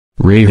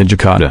Ray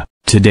hijikata,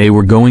 today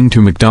we're going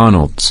to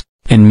McDonald's,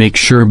 and make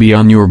sure be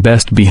on your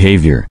best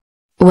behavior.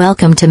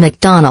 Welcome to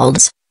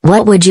McDonald's,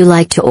 what would you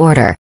like to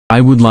order? I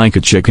would like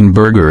a chicken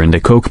burger and a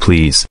Coke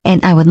please.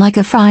 And I would like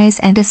a fries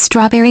and a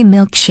strawberry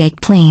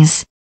milkshake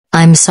please.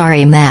 I'm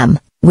sorry ma'am,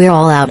 we're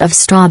all out of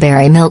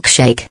strawberry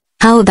milkshake,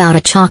 how about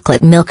a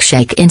chocolate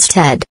milkshake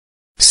instead?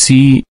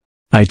 See?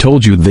 I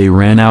told you they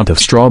ran out of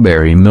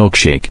strawberry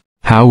milkshake.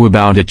 How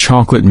about a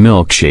chocolate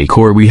milkshake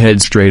or we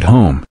head straight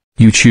home?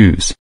 You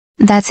choose.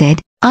 That's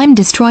it, I'm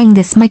destroying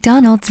this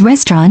McDonald's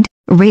restaurant.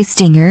 Ray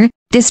Stinger,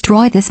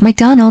 destroy this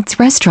McDonald's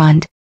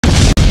restaurant.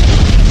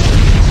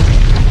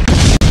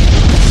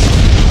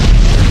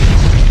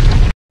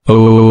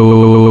 Oh,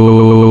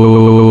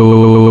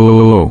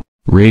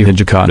 Ray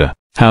hijikata,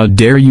 how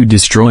dare you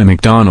destroy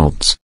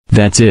McDonald's?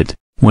 That's it,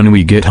 when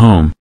we get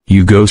home,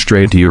 you go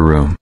straight to your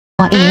room.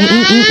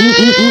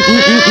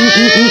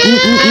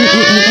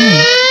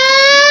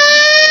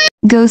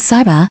 Go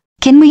Saiba,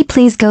 can we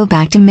please go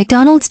back to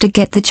McDonald's to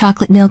get the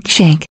chocolate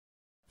milkshake?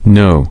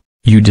 No,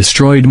 you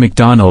destroyed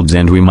McDonald's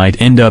and we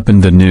might end up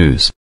in the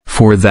news.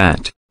 For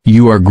that,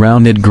 you are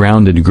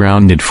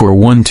grounded for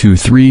 1 2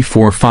 3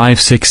 4 5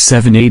 6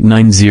 7 8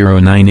 9 0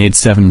 9 8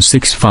 7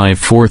 6 5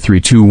 4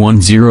 3 2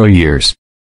 1 0 years.